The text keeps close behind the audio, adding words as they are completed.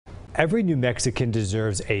Every New Mexican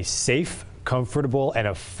deserves a safe, comfortable, and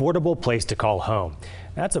affordable place to call home.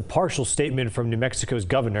 That's a partial statement from New Mexico's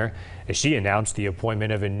governor as she announced the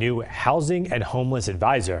appointment of a new housing and homeless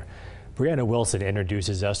advisor. Brianna Wilson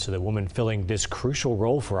introduces us to the woman filling this crucial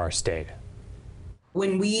role for our state.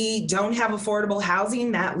 When we don't have affordable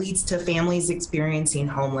housing, that leads to families experiencing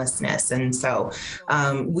homelessness. And so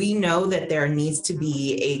we know that there needs to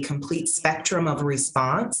be a complete spectrum of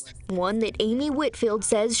response. One that Amy Whitfield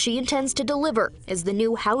says she intends to deliver as the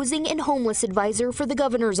new housing and homeless advisor for the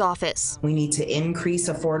governor's office. We need to increase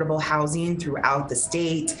affordable housing throughout the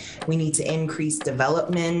state. We need to increase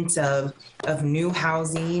development of new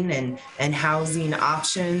housing and housing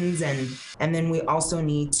options. And then we also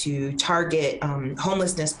need to target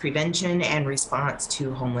homelessness prevention and response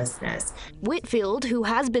to homelessness. Whitfield, who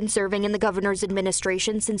has been serving in the governor's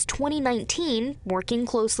administration since 2019, working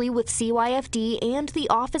closely with CYFD and the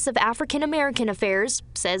Office of African American Affairs,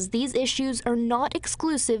 says these issues are not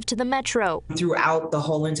exclusive to the metro. Throughout the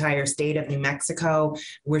whole entire state of New Mexico,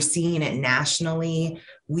 we're seeing it nationally.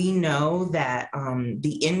 We know that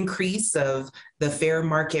the increase of the fair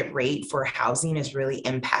market rate for housing is really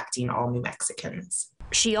impacting all New Mexicans.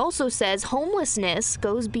 She also says homelessness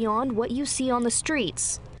goes beyond what you see on the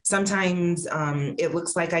streets. Sometimes it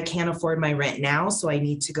looks like I can't afford my rent now, so I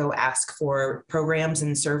need to go ask for programs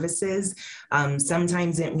and services.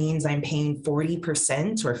 Sometimes it means I'm paying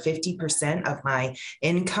 40% or 50% of my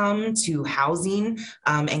income to housing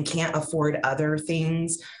and can't afford other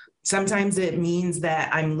things. Sometimes it means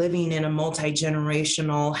that I'm living in a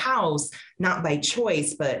multi-generational house, not by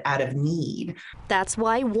choice, but out of need. That's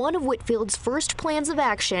why one of Whitfield's first plans of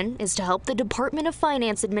action is to help the Department of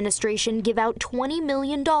Finance Administration give out $20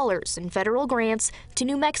 million in federal grants to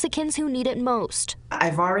New Mexicans who need it most.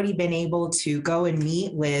 I've already been able to go and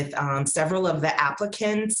meet with several of the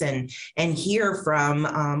applicants and hear from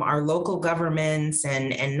our local governments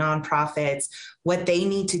and nonprofits what they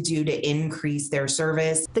need to do to increase their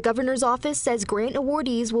service. The governor's office says grant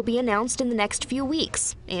awardees will be announced in the next few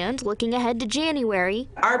weeks. And looking ahead to January,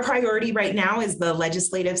 our priority right now is the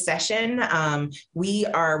legislative session. We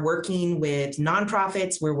are working with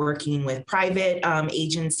nonprofits, we're working with private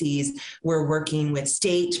agencies, we're working with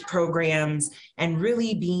state programs, and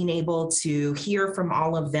really being able to hear from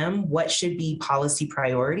all of them what should be policy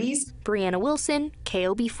priorities. Brianna Wilson,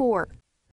 KOB4.